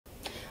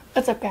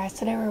What's up, guys?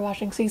 Today we're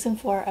watching season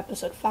 4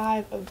 episode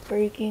 5 of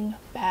Breaking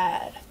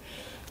Bad.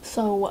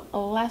 So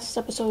last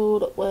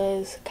episode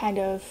was kind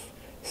of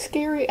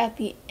scary at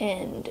the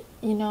end,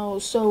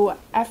 so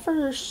at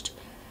first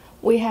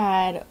we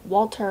had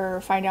Walter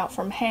find out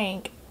from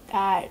Hank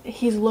that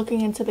he's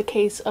looking into the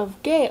case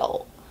of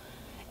Gale,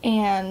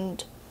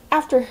 and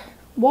after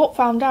Walt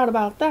found out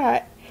about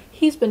that,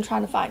 he's been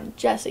trying to find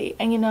Jesse,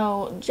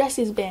 and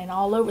Jesse's been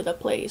all over the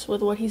place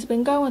with what he's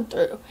been going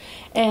through,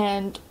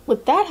 and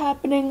with that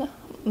happening,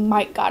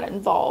 Mike got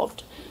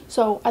involved.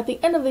 So at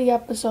the end of the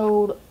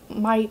episode,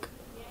 Mike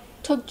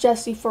took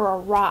Jesse for a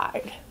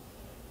ride,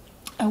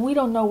 and we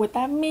don't know what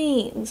that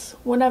means.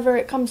 Whenever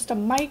it comes to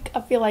Mike, I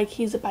feel like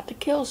he's about to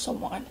kill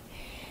someone,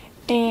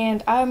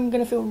 and I'm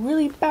gonna feel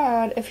really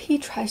bad if he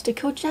tries to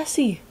kill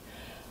Jesse,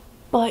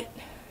 but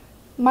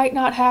might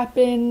not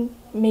happen.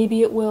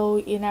 Maybe it will,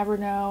 you never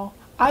know.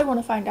 I want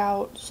to find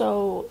out,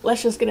 so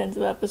let's just get into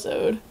the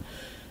episode.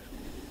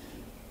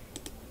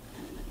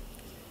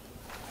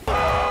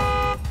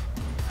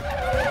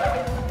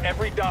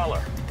 Every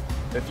dollar.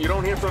 If you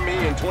don't hear from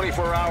me in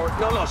 24 hours...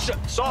 No,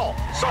 Saul,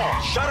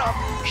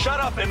 shut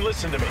up and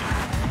listen to me.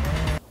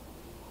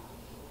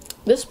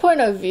 This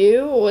point of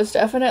view was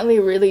definitely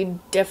really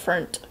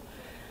different.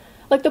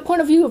 Like the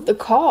point of view of the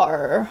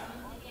car.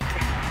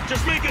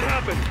 Just make it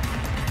happen.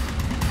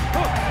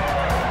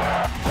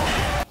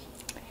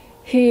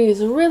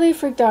 He's really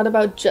freaked out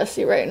about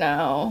Jesse right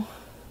now.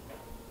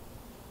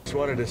 Just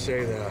wanted to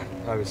say that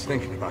I was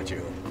thinking about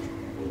you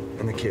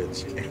and the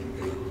kids.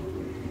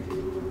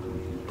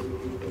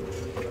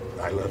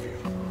 I love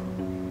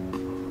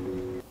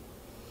you.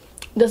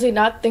 Does he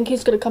not think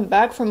he's gonna come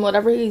back from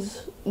whatever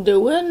he's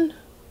doing?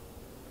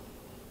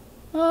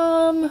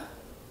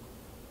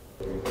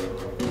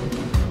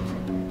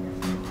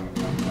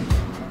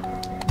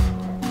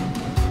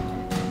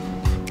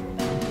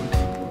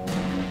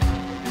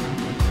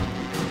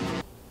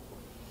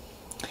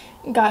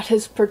 Got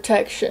his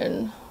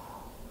protection.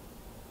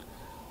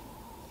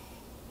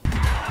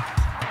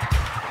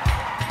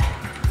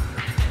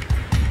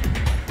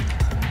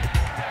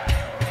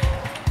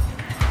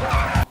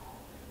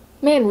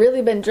 Man,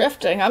 really been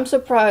drifting. I'm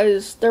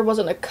surprised there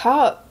wasn't a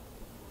cop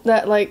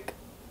that,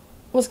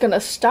 was gonna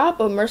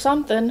stop him or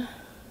something.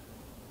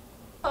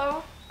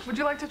 Hello, would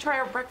you like to try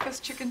our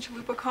breakfast chicken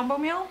chalupa combo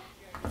meal?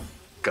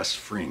 Gus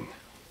Fring.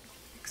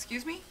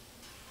 Excuse me?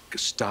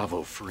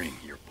 Gustavo Fring,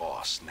 your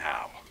boss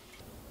now.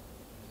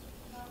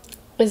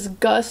 Is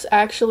Gus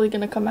actually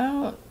gonna come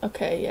out?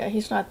 Okay, yeah,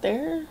 he's not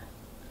there.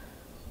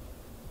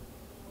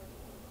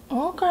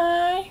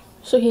 Okay,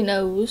 so he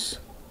knows.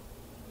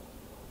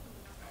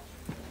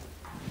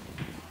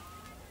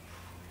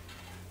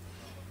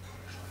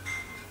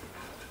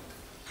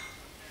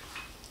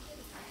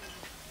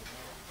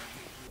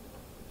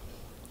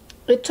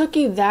 It took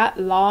you that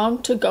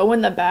long to go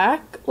in the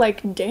back?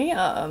 Like,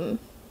 damn.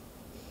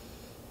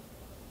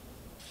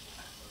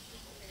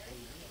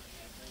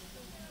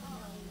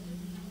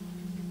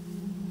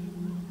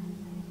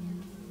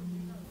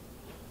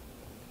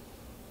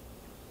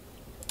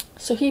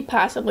 So he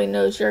possibly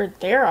knows you're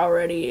there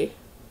already.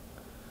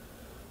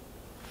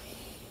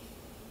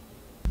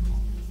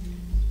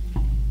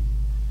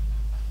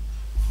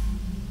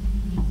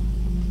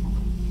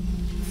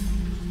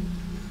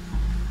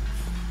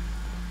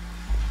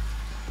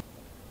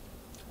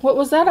 What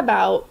was that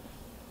about?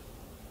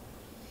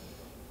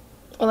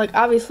 Or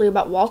obviously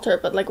about Walter,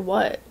 but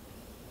what?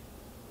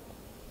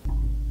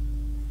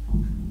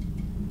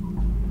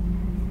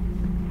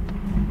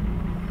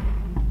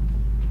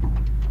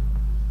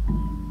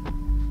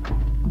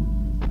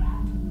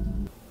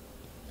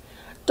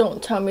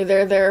 Don't tell me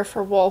they're there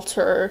for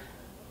Walter.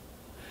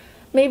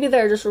 Maybe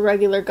they're just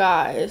regular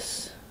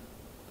guys.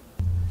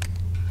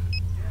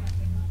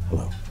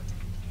 Hello.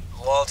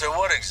 Walter,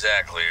 what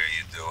exactly are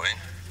you doing?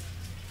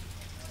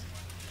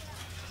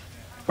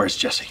 Where's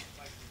Jesse?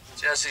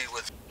 Jesse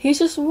with... He's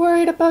just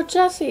worried about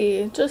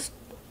Jesse. Just...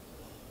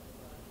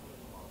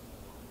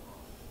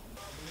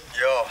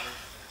 Yo.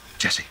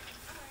 Jesse.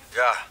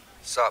 Yeah,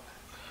 sup?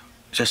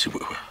 Jesse,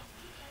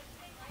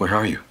 where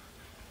are you?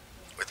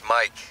 With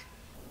Mike.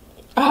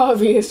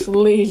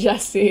 Obviously,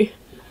 Jesse.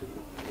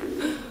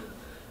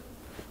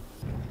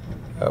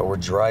 We're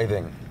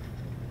driving.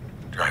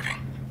 Driving.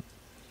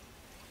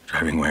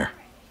 Driving where?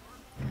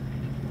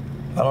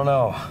 I don't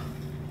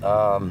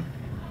know.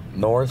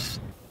 North?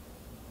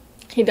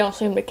 He don't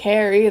seem to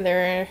care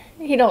either.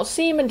 He don't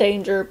seem in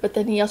danger, but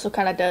then he also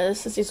kind of does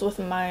since he's with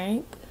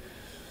Mike.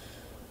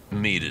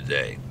 Me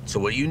today. So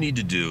what you need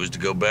to do is to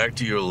go back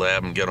to your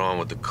lab and get on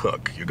with the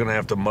cook. You're gonna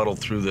have to muddle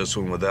through this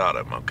one without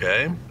him,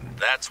 okay?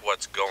 That's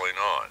what's going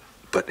on.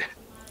 But...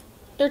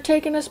 They're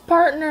taking his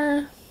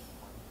partner.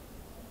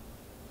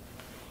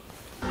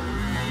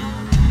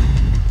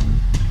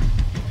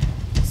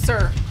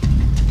 Sir.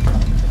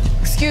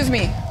 Excuse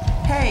me.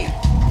 Hey.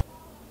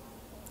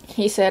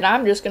 He said,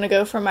 I'm just gonna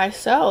go for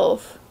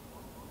myself.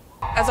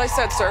 As I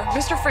said, sir,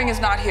 Mr. Fring is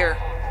not here.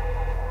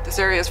 This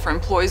area is for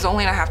employees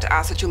only, and I have to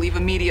ask that you leave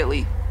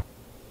immediately.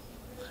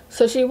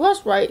 So she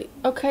was right.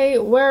 Okay,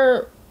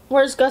 where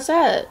Where's Gus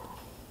at?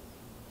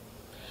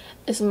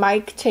 Is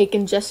Mike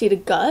taking Jesse to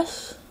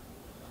Gus?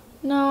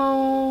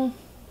 No,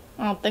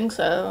 I don't think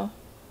so.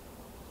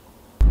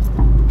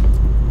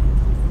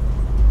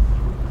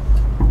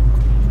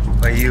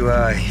 Are you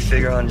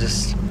figure on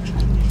just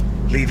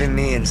leaving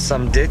me in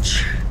some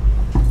ditch?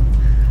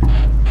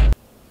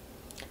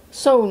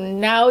 So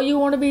now you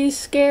want to be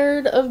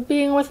scared of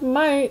being with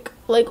Mike?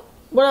 Like,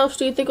 what else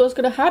do you think was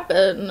gonna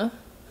happen?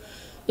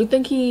 You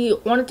think he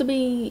wanted to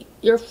be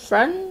your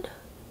friend?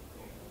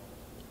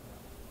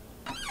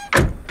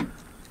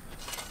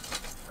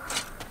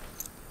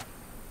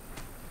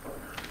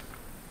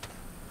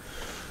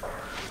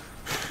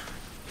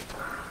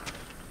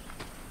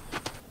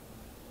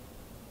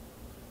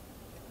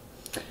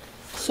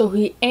 So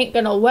he ain't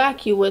gonna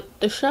whack you with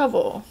the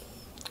shovel.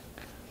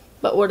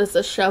 But what is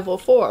the shovel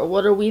for?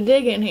 What are we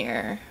digging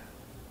here?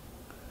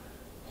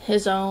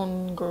 His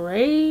own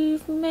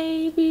grave,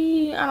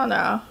 maybe? I don't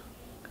know.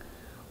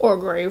 Or a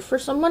grave for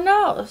someone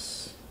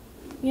else.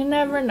 You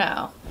never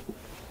know.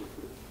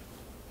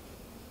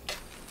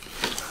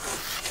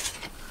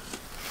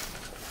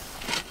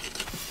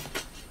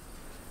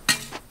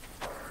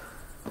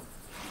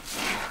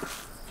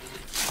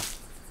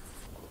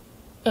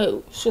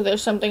 Oh, so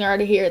there's something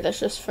already here that's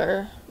just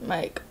for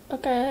Mike.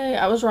 Okay,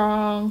 I was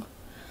wrong.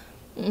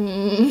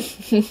 I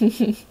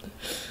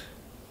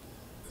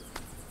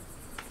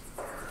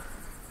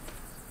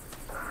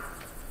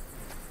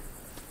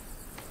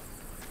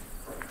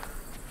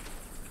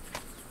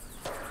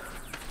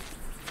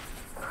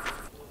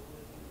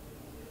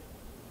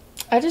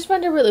just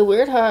find it really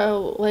weird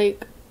how,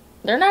 like,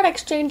 they're not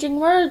exchanging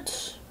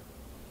words.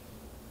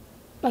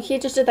 Like, he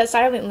just did that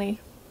silently.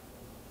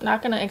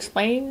 Not gonna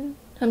explain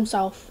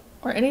himself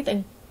or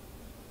anything.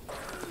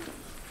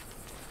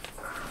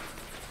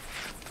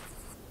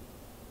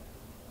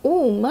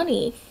 Ooh,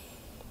 money.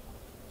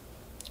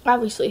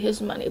 Obviously his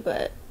money,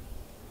 but...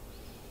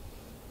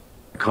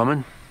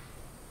 Coming?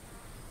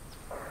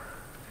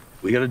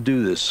 We gotta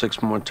do this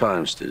 6 more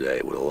times today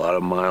with a lot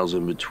of miles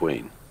in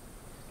between.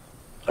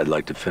 I'd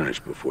like to finish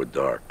before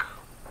dark.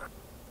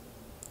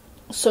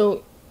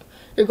 So,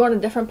 you're going to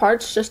different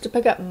parts just to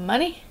pick up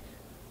money?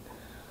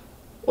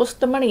 What's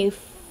the money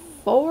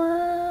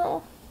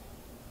for?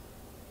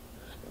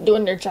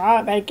 Doing their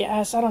job, I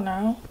guess. I don't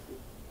know.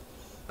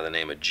 By the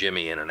name of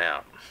Jimmy In and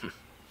Out.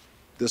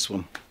 This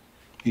one.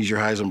 He's your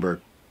Heisenberg.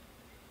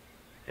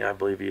 Yeah, I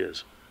believe he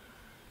is.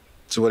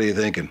 So what are you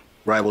thinking?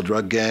 Rival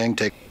drug gang?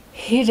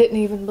 He didn't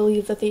even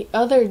believe that the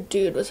other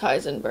dude was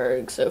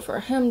Heisenberg, so for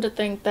him to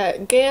think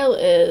that Gale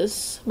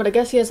is... But I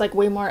guess he has, like,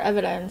 way more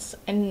evidence,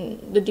 and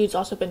the dude's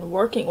also been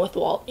working with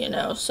Walt, you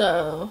know,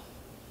 so...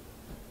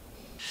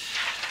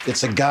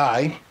 It's a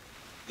guy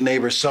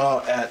neighbors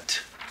saw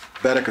at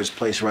Bedeker's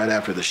place right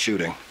after the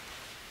shooting.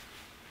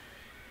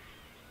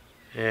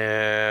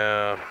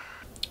 Yeah.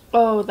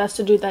 Oh, that's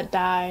the dude that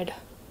died.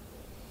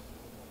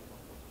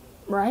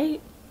 Right?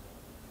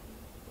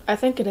 I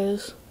think it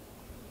is.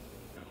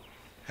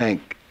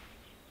 Hank,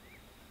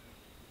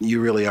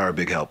 you really are a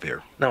big help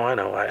here. No, I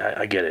know.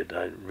 I get it.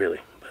 I really,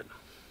 but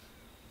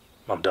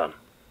I'm done.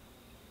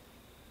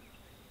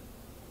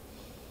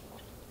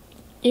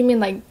 You mean,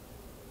 like,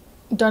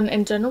 done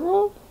in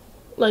general?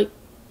 Like,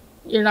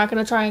 you're not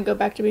gonna try and go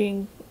back to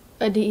being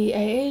a DEA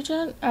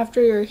agent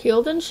after you're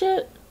healed and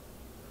shit?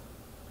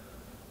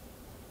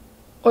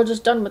 Or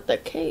just done with the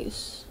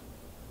case?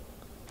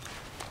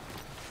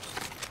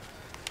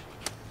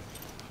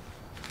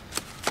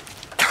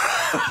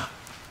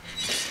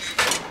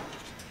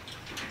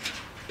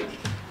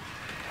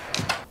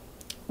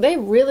 They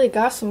really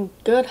got some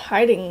good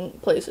hiding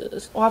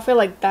places. Well, I feel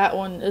like that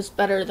one is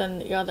better than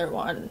the other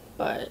one,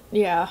 but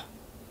yeah.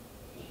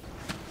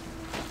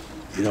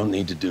 You don't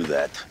need to do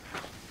that.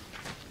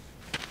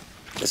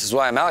 This is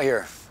why I'm out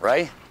here,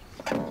 right?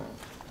 To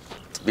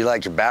be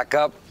like your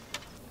backup.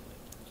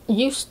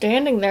 You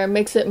standing there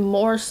makes it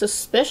more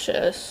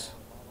suspicious.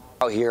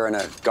 Out here in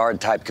a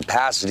guard-type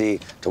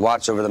capacity to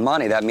watch over the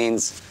money. That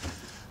means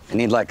I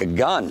need like a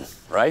gun,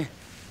 right?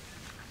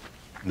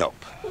 Nope.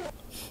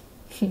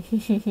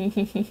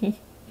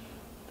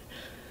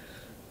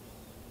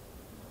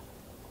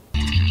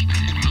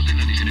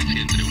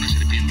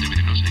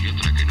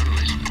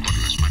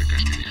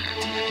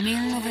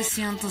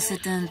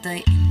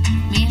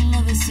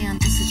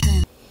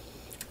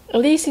 At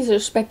least he's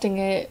respecting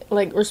it,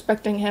 like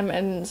respecting him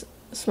and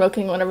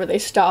smoking whenever they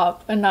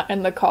stop and not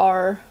in the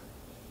car.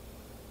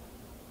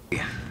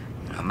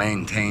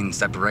 Maintain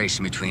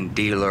separation between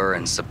dealer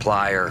and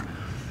supplier,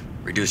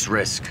 reduce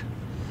risk,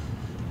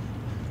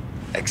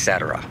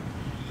 etc.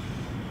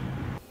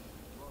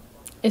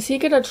 Is he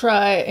gonna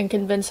try and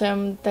convince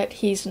him that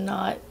he's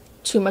not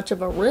too much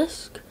of a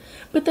risk?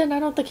 But then I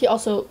don't think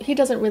he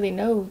doesn't really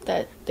know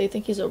that they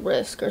think he's a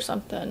risk or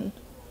something.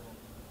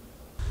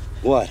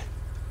 What?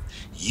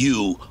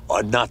 You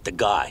are not the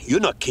guy. You're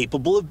not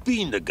capable of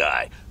being the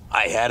guy.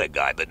 I had a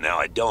guy, but now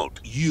I don't.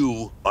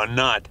 You are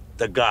not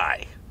the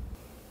guy.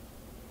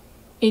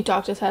 He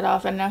talked his head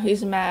off and now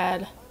he's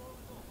mad.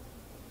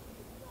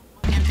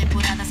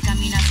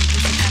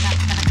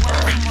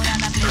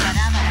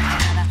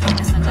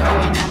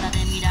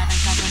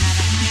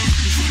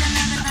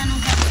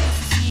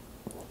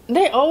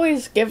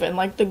 always given,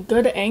 like, the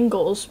good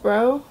angles,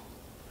 bro.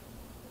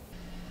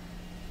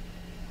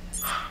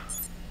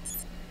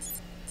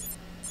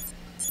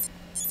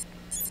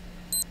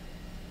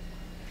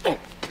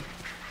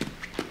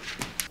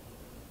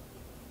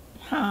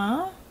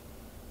 Huh?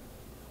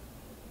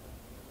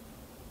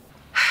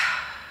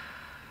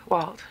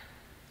 Walt.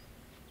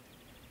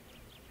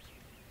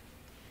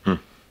 Are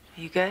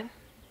you good?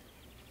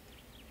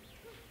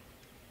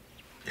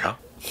 Yeah.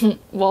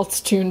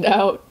 Walt's tuned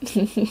out.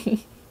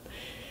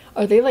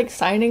 Are they, like,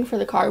 signing for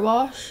the car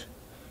wash?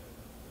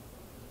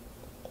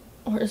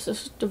 Or is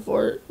this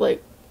divorce,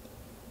 like...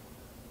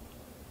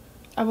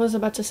 I was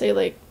about to say,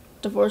 like,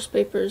 divorce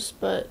papers,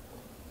 but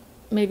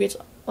maybe it's,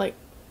 like,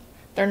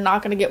 they're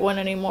not gonna get one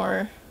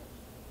anymore.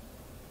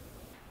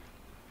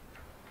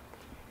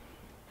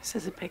 This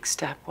is a big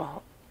step,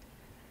 Walt.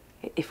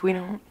 If we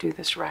don't do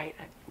this right,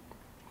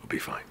 We'll be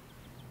fine.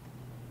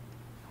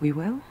 we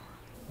will?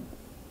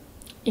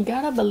 You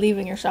gotta believe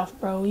in yourself,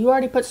 bro. You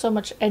already put so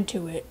much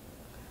into it.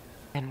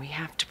 And we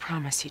have to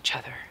promise each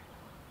other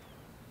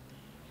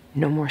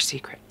no more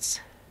secrets.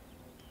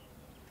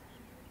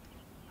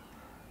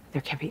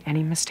 There can't be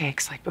any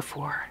mistakes like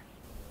before.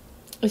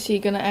 Is he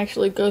gonna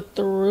actually go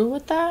through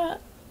with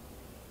that?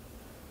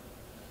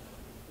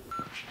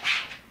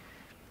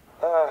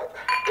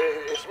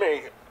 It's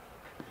me.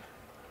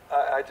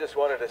 I just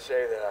wanted to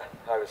say that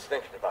I was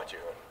thinking about you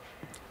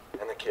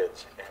and the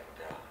kids, and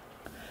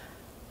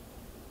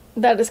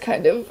That is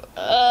kind of,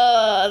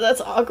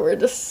 that's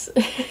awkward.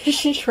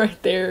 She's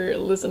right there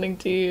listening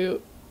to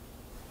you.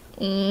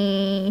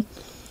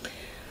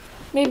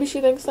 Maybe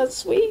she thinks that's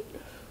sweet.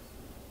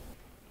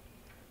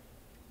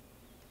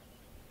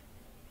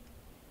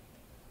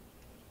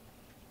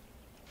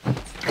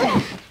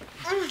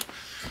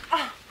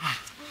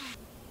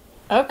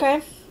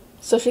 Okay,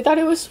 so she thought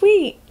it was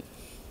sweet.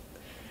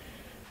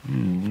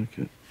 like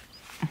it.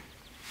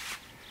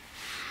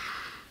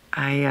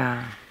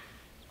 I,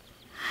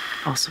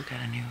 also got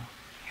a new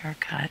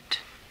haircut.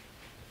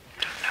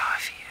 Don't know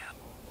if you...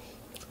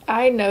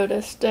 I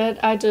noticed it.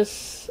 I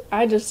just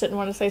didn't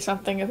want to say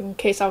something in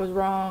case I was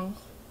wrong.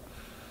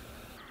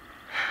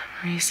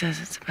 Marie says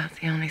it's about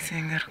the only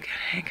thing that'll get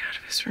Hank out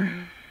of his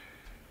room.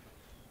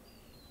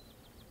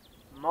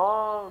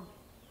 Mom.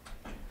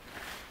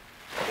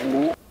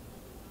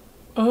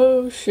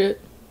 Oh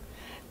shit.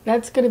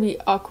 That's gonna be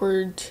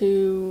awkward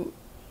to...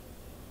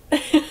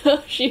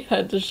 She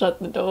had to shut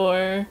the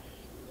door.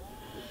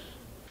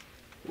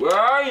 Where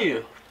are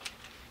you?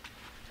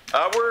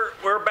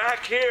 We're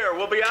back here.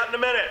 We'll be out in a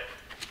minute.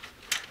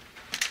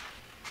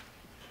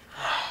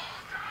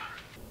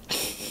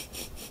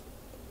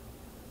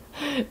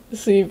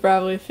 So you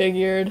probably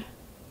figured.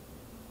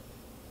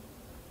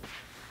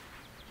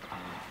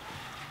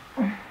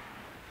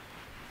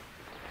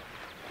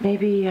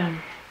 Maybe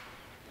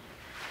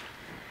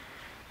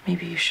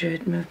you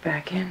should move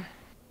back in.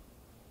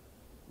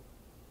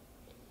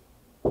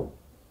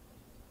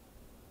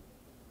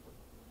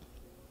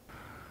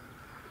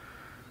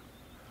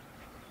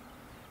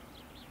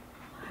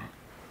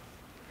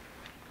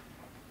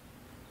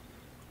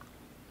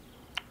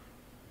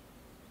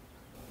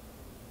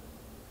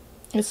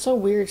 It's so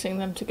weird seeing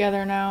them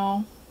together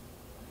now.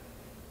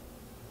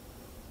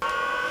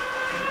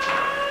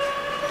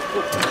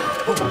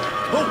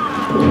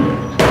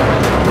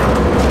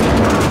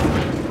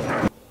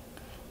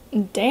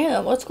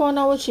 Damn, what's going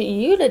on with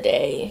you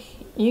today?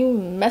 You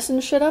messing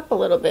shit up a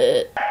little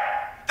bit.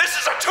 This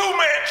is a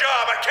two-man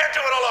job. I can't do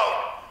it alone.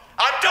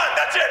 I'm done.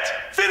 That's it.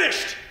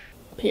 Finished.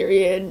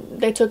 Period.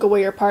 They took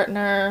away your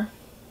partner.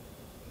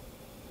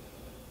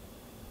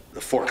 The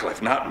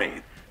forklift, not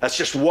me. That's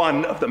just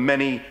one of the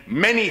many,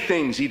 many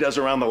things he does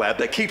around the lab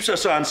that keeps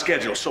us on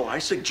schedule. So I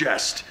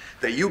suggest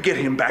that you get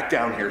him back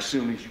down here as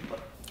soon as you can.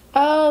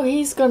 Oh,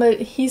 he's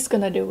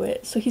gonna do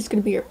it. So he's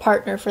gonna be your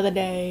partner for the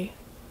day.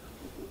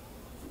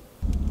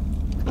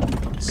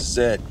 This is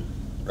it,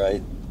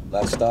 right?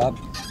 Last stop?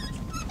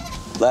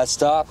 Last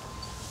stop?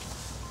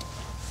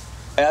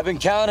 Hey, I've been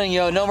counting,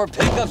 yo. No more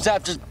pickups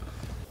after...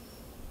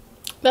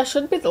 That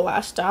should be the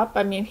last stop.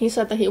 I mean, he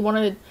said that he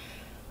wanted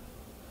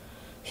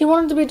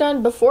to be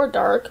done before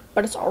dark,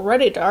 but it's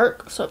already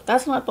dark, so if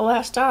that's not the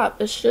last stop,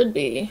 it should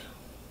be.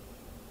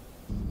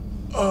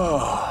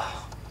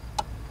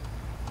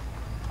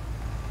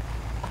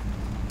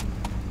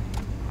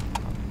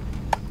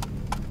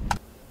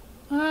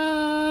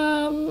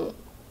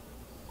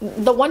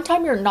 The one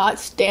time you're not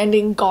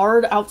standing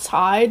guard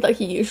outside like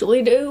you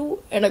usually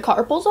do, and a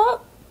car pulls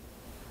up?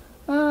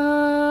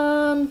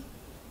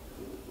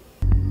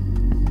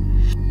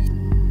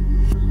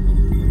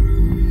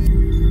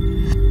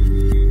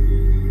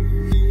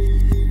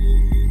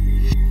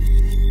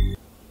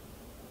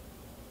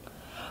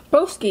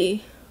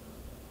 Broski.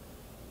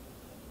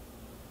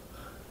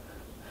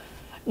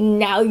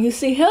 Now you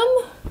see him?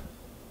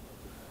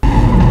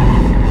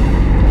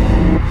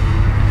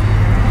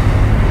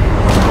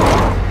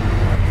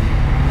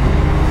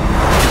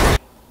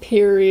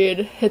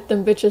 Period. Hit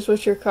them bitches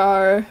with your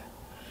car.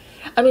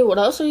 I mean, what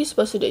else are you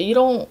supposed to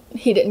do?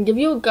 He didn't give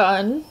you a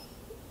gun.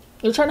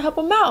 You're trying to help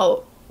him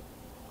out.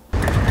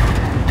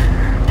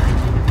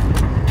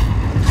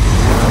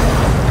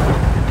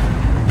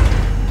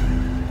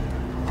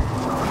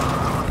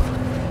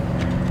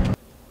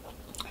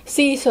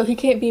 See, so he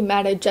can't be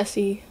mad at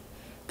Jesse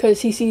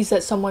because he sees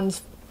that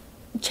someone's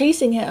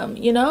chasing him,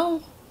 you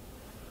know?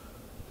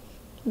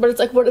 But it's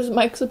like, what is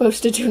Mike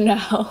supposed to do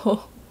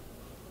now?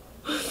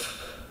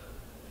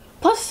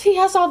 Plus, he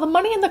has all the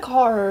money in the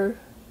car.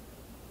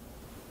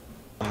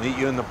 I'll meet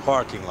you in the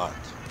parking lot.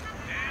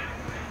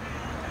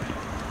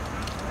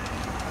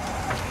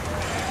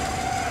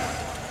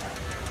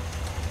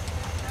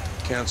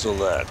 Cancel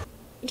that.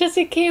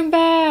 Jesse came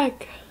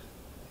back.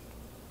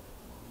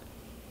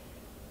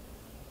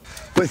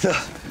 With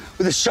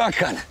a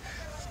shotgun.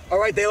 All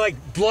right, they like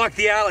blocked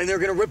the alley and they're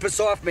gonna rip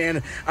us off,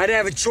 man. I didn't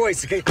have a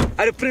choice, okay?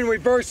 I had to put it in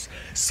reverse,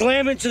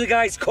 slam into the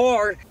guy's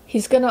car.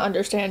 He's gonna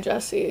understand,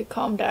 Jesse.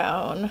 Calm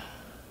down.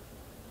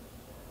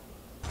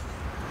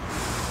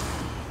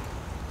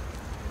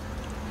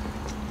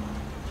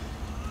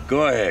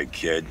 Go ahead,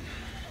 kid.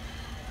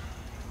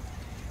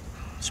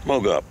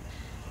 Smoke up.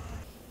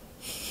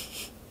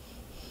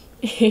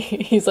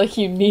 He's like,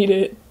 you need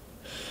it.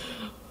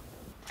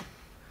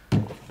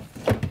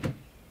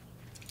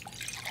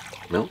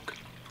 Milk?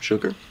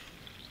 Sugar?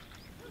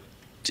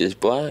 Just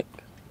black.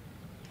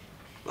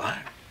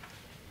 Black?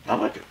 I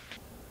like it.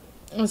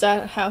 Is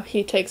that how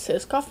he takes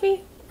his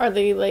coffee? Are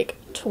they like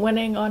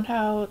twinning on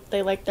how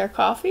they like their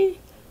coffee?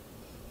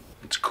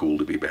 It's cool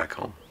to be back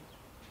home.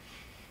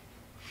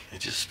 It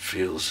just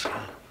feels...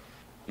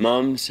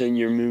 Mom said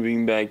you're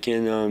moving back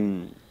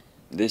in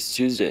this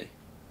Tuesday.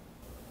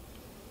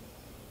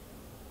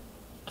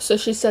 So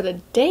she set a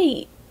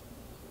date.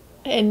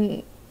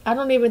 And I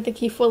don't even think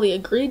he fully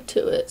agreed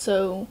to it,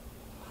 so...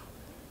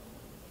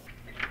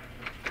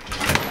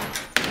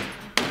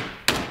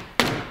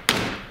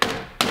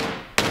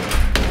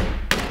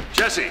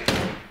 Jesse!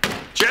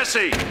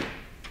 Jesse!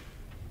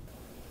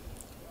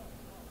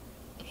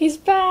 He's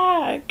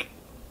back!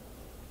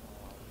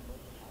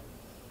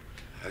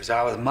 I was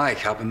out with Mike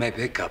helping make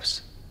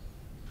pickups.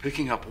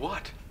 Picking up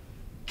what?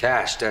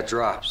 Cash that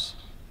drops.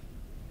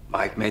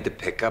 Mike made the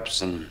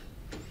pickups and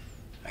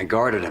I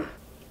guarded him.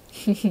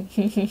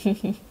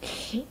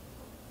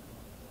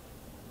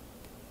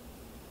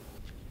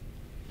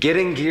 Get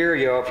in gear,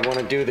 yo, if you want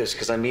to do this,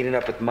 because I'm meeting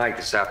up with Mike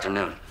this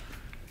afternoon.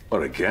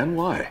 What, again?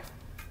 Why?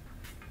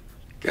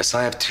 Guess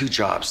I have 2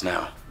 jobs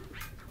now.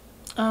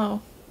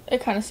 Oh,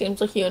 it kind of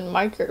seems like you and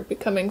Mike are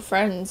becoming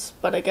friends,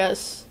 but I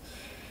guess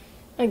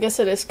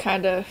it is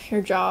kind of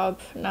your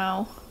job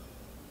now.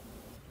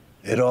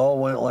 It all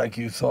went like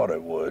you thought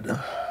it would,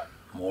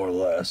 more or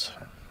less.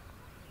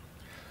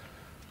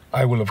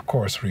 I will, of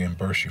course,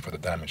 reimburse you for the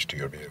damage to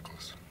your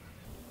vehicles.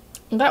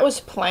 That was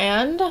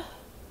planned?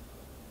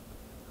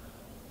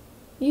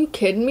 You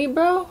kidding me,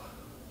 bro?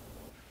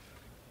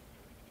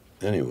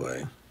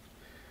 Anyway,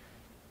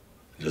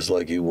 just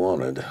like you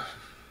wanted,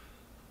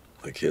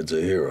 the kid's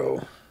a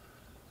hero.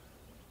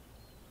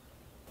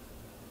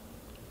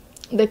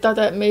 They thought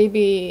that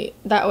maybe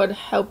that would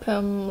help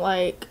him,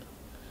 like,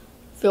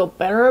 feel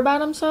better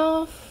about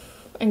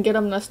himself and get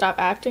him to stop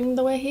acting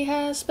the way he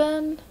has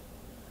been.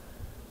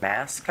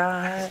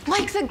 Mascot?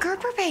 Like the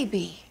Gerber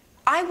baby.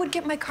 I would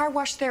get my car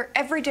washed there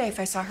every day if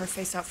I saw her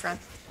face out front.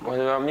 What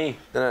about me?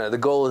 No, the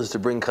goal is to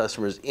bring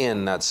customers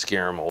in, not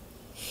scare them away.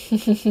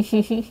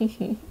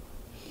 Came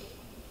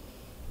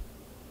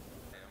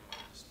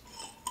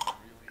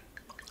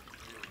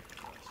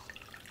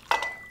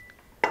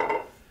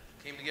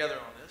together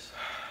on this.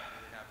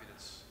 Really happy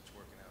it's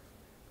working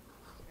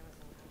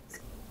out.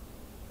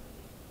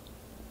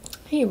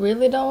 He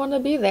really don't want to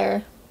be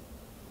there.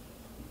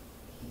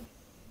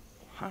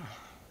 Huh.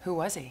 Who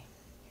was he?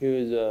 He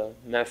was a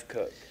meth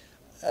cook.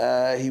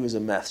 He was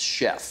a meth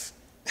chef.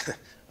 I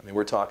mean,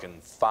 we're talking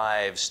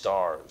 5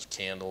 stars,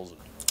 candles.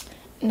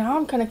 Now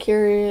I'm kind of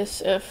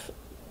curious if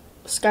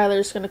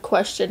Skylar's going to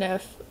question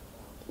if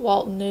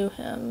Walt knew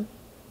him.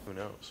 Who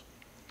knows?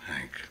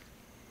 Hank,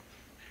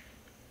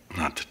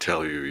 not to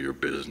tell you your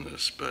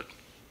business, but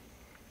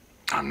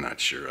I'm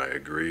not sure I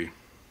agree.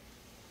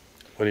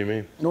 What do you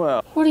mean?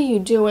 Well, What are you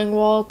doing,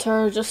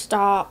 Walter? Just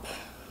stop.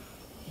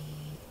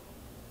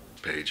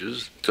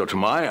 Pages. So to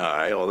my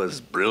eye, all this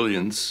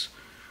brilliance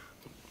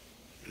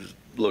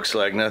looks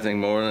like nothing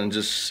more than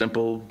just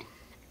simple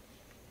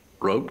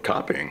rote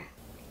copying.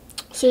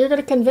 So you're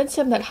going to convince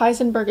him that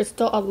Heisenberg is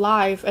still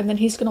alive, and then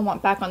he's going to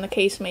want back on the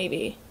case,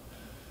 maybe.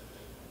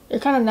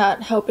 You're kind of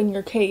not helping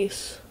your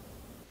case.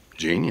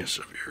 Genius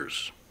of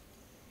yours.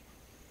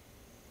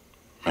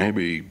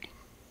 Maybe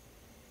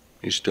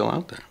he's still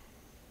out there.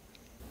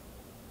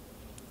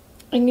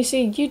 And you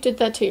see, you did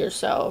that to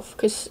yourself,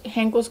 because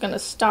Hank was going to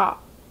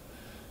stop.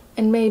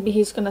 And maybe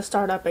he's going to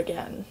start up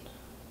again.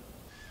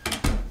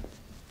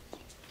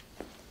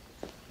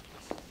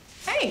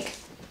 Hank!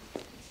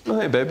 oh,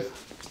 hey, babe.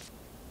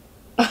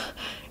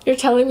 You're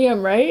telling me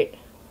I'm right?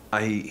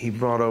 He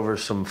brought over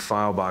some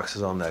file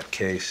boxes on that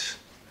case.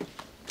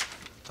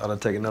 Thought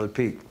I'd take another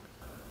peek.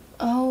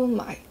 Oh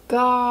my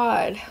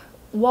god.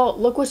 Walt,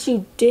 look what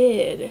you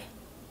did.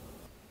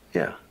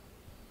 Yeah.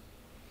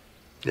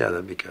 Yeah,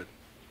 that'd be good.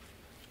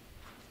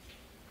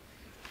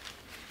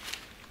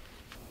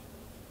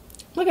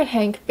 Look at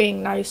Hank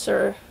being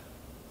nicer.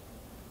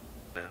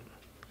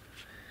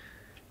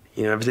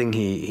 You know, everything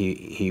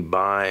he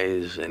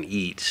buys and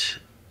eats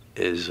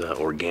is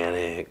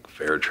organic,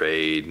 fair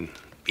trade,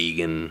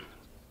 vegan.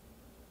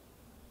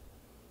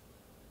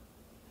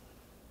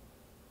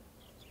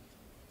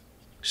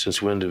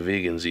 Since when do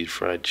vegans eat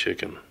fried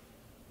chicken?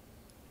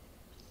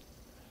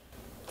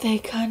 They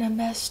kind of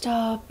messed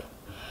up.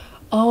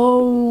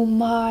 Oh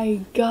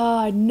my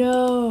god,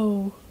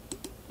 no.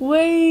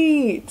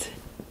 Wait.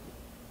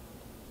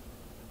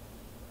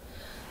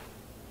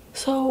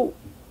 So,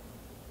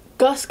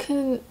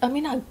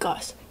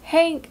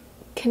 Hank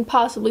can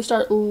possibly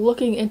start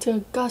looking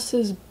into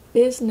Gus's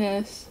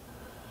business.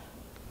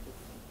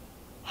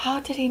 How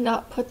did he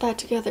not put that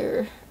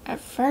together at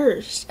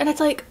first? And it's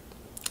like,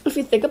 if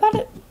you think about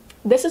it,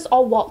 this is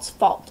all Walt's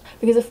fault.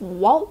 Because if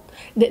Walt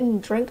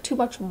didn't drink too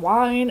much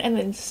wine and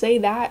then say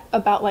that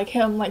about like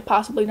him like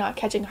possibly not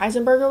catching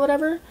Heisenberg or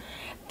whatever,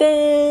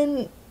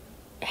 then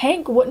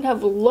Hank wouldn't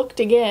have looked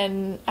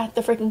again at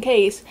the freaking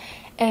case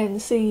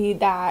and see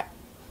that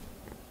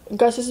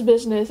Gus's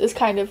business is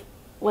kind of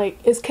like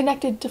is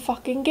connected to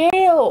fucking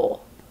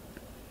Gale.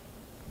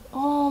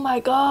 Oh my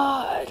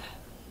god.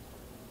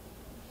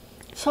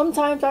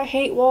 Sometimes I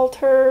hate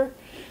Walter.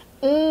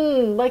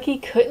 Like he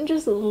couldn't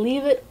just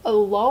leave it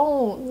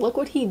alone. Look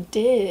what he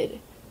did.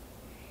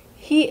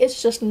 He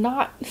is just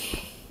not...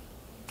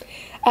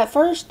 At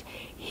first,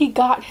 he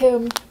got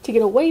him to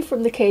get away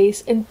from the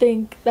case and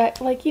think that,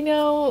 like, you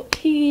know,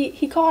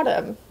 he caught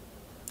him.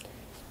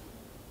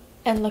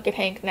 And look at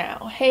Hank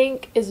now.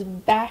 Hank is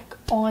back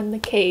on the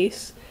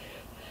case.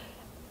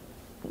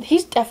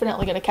 He's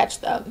definitely gonna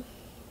catch them.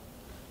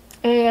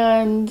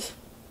 And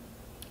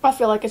I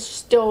feel like it's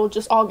still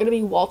just all gonna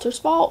be Walter's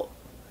fault.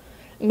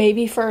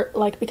 Maybe for,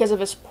 like, because of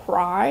his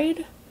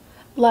pride.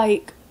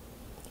 Like,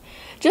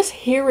 just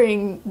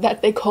hearing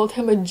that they called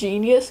him a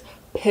genius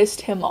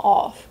pissed him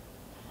off.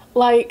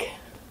 Like,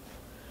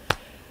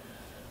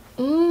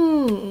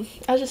 I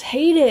just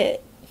hate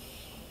it.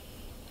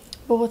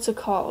 But what's it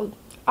called?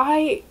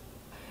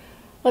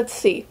 Let's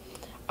see.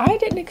 I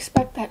didn't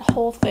expect that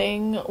whole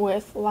thing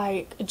with,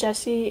 like,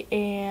 Jesse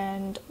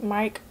and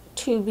Mike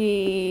to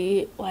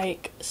be,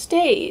 like,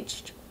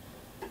 staged.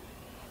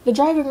 The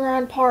driving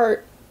around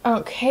part, I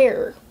don't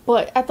care,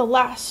 but at the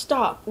last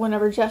stop,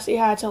 whenever Jesse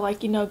had to,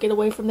 like, you know, get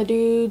away from the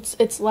dudes,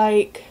 it's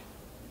like,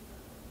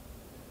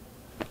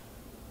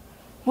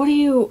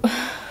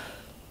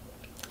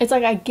 it's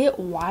like, I get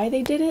why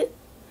they did it,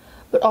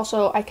 but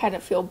also I kind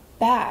of feel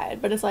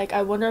bad, but it's like,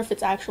 I wonder if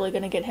it's actually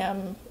gonna get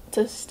him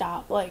to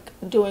stop, like,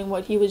 doing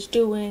what he was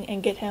doing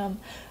and get him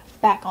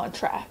back on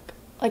track.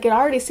 Like, it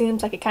already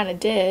seems like it kind of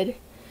did,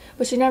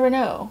 but you never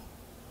know.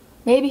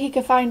 Maybe he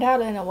could find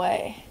out in a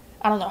way.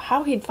 I don't know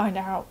how he'd find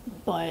out,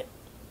 but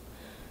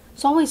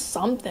it's always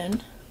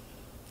something.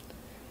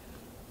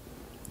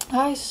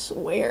 I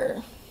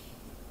swear.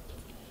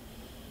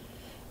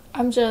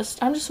 I'm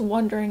just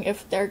wondering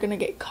if they're gonna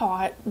get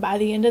caught by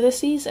the end of the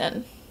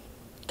season.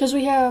 Because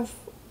we have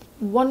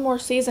one more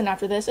season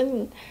after this,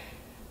 and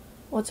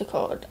what's it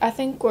called? I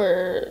think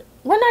we're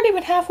not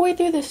even halfway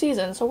through the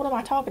season, so what am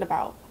I talking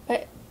about?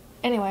 But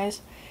anyways,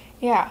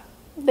 yeah,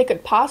 they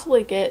could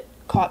possibly get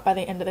caught by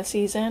the end of the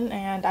season,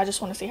 and I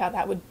just want to see how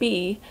that would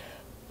be,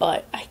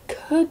 but I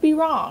could be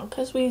wrong,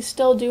 because we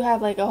still do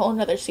have like a whole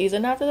nother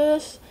season after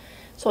this,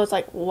 so it's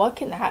like, what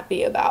can that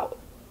be about?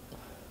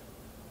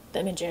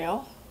 Them in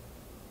jail?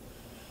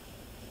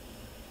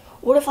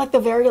 What if like the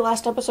very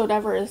last episode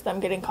ever is them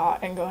getting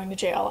caught and going to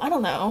jail? I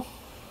don't know.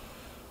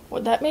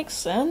 Would that make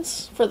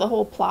sense for the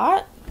whole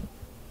plot?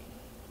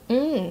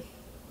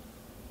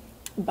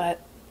 But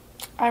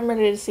I'm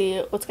ready to see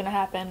what's gonna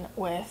happen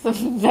with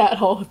that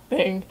whole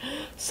thing.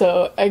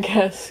 So I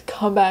guess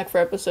come back for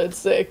episode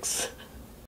 6.